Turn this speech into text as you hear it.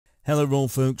Hello royal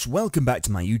folks, welcome back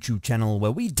to my YouTube channel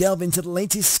where we delve into the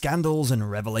latest scandals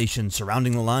and revelations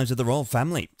surrounding the lives of the royal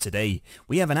family. Today,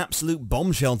 we have an absolute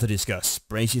bombshell to discuss.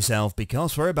 Brace yourself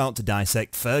because we're about to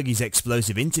dissect Fergie's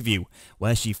explosive interview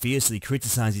where she fiercely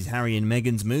criticises Harry and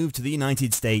Meghan's move to the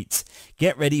United States.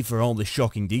 Get ready for all the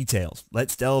shocking details.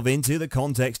 Let's delve into the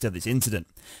context of this incident.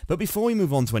 But before we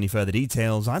move on to any further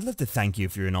details, I'd love to thank you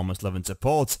for your enormous love and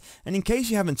support, and in case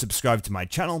you haven't subscribed to my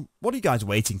channel, what are you guys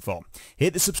waiting for?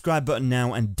 Hit the subscribe button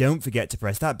now and don't forget to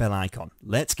press that bell icon.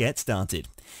 Let's get started.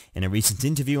 In a recent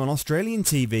interview on Australian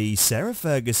TV, Sarah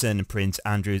Ferguson, Prince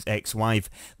Andrew's ex-wife,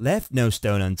 left no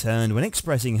stone unturned when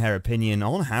expressing her opinion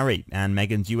on Harry and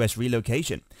Meghan's US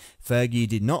relocation. Fergie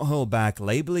did not hold back,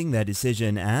 labelling their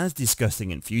decision as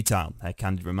disgusting and futile. Her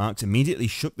candid remarks immediately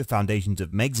shook the foundations of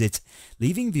Megxit,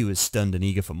 leaving viewers stunned and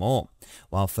eager for more.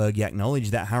 While Fergie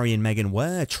acknowledged that Harry and Meghan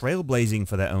were trailblazing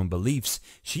for their own beliefs,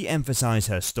 she emphasised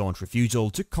her staunch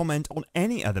refusal to comment on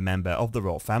any other member of the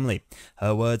royal family.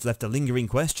 Her words left a lingering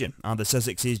question: are the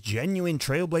Sussexes genuine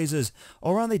trailblazers,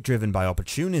 or are they driven by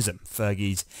opportunism?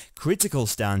 Fergie's critical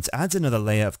stance adds another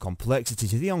layer of complexity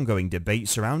to the ongoing debate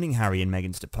surrounding Harry and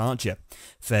Meghan's departure.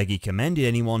 Fergie commended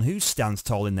anyone who stands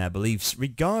tall in their beliefs,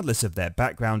 regardless of their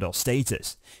background or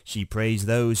status. She praised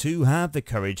those who have the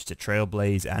courage to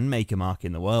trailblaze and make a mark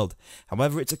in the world.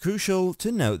 However, it's crucial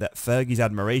to note that Fergie's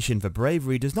admiration for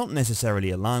bravery does not necessarily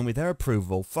align with her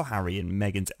approval for Harry and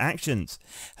Meghan's actions.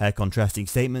 Her contrasting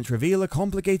statements reveal a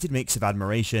complicated mix of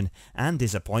admiration and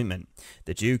disappointment.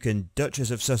 The Duke and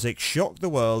Duchess of Sussex shocked the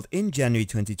world in January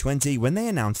 2020 when they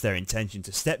announced their intention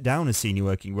to step down as senior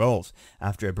working roles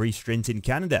after a brief stint in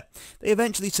Canada. They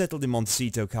eventually settled in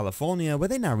Montecito, California, where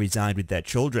they now reside with their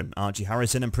children, Archie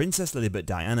and Princess Lilibet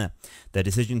Diana. Their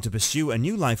decision to pursue a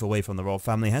new life away from the royal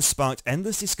family has sparked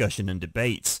endless discussion and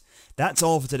debates. That's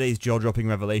all for today's jaw-dropping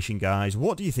revelation, guys.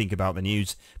 What do you think about the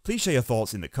news? Please share your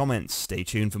thoughts in the comments. Stay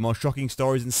tuned for more shocking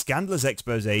stories and scandalous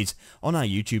exposés on our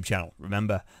YouTube channel.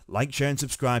 Remember, like, share and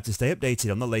subscribe to stay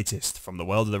updated on the latest from the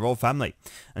world of the royal family.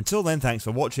 Until then, thanks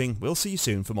for watching. We'll see you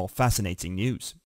soon for more fascinating news.